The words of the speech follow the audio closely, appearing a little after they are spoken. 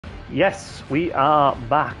Yes, we are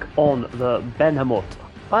back on the Benhamut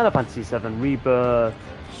Final Fantasy VII Rebirth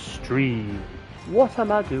stream. What am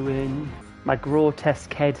I doing? My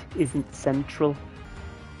grotesque head isn't central.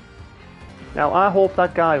 Now I hope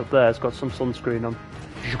that guy up there's got some sunscreen on.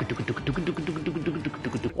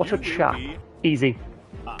 What a chap. Easy.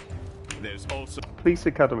 There's also Police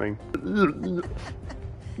Academy.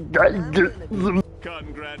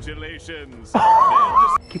 congratulations.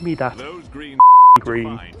 Give me that. Those green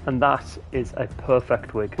Green, and that is a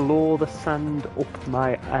perfect wig. Blow the sand up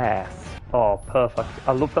my ass. Oh, perfect.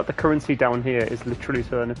 I love that the currency down here is literally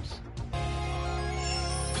turnips.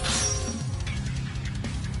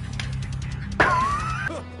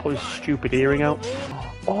 Pull his stupid earring out.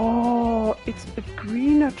 Oh, it's the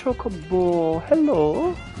green chocobo.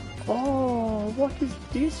 Hello. Oh, what is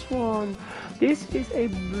this one? This is a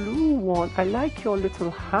blue one. I like your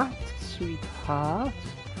little hat, sweetheart.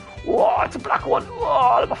 Whoa, it's a black one!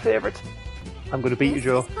 Oh, that's my favourite! I'm gonna beat you,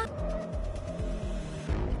 Joe.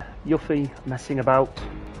 Yuffie messing about,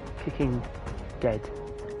 kicking dead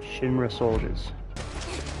Shinra soldiers.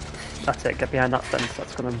 That's it, get behind that fence,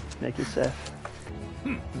 that's gonna make you safe.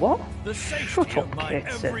 What? Shut up,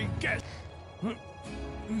 Kitty.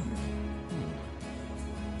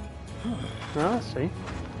 Ah, see.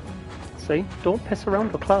 See, don't piss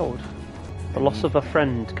around the cloud. The loss of a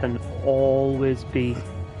friend can always be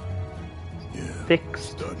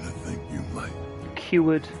fixed,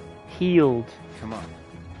 cured, healed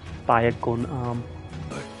by a gun arm.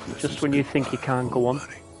 Just when you think you can't go on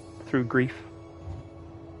through grief.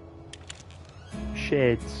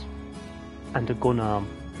 Shades and a gun arm.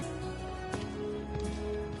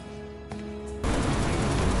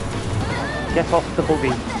 Get off the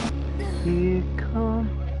buggy. Here come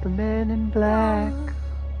the men in black.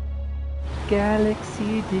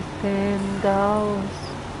 Galaxy Defenders.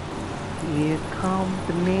 Here come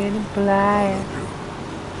the men in black.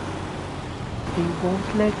 They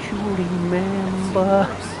won't let you remember.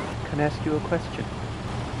 Can I ask you a question?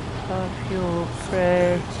 Of your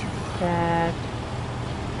afraid that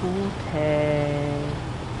button.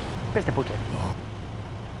 Press the button.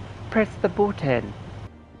 Press the button.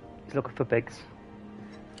 He's looking for Biggs.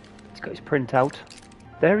 He's got his printout.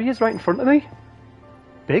 There he is, right in front of me.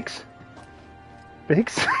 Biggs?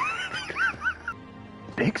 Biggs?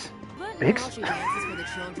 Biggs? Biggs?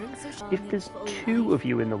 If there's two of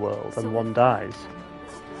you in the world and one dies,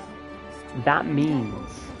 that means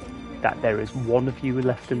that there is one of you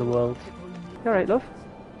left in the world. You alright, love?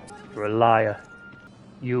 You're a liar.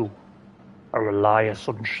 You are a liar,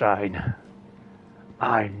 sunshine.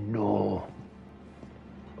 I know.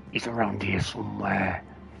 He's around here somewhere.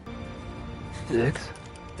 Biggs?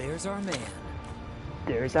 There's our man.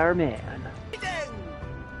 There's our man.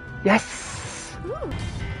 Yes! Ooh.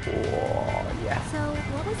 Oh, yeah. So,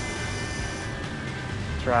 what was...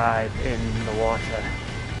 Drive in the water.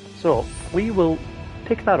 So, we will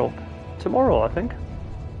pick that up tomorrow, I think.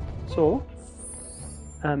 So,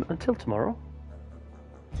 until tomorrow,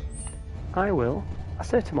 I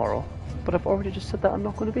say tomorrow, but I've already just said that I'm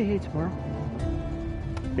not going to be here tomorrow.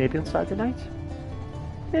 Maybe on Saturday night,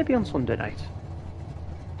 maybe on Sunday night.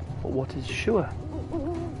 But what is sure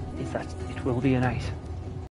is that it will be a night.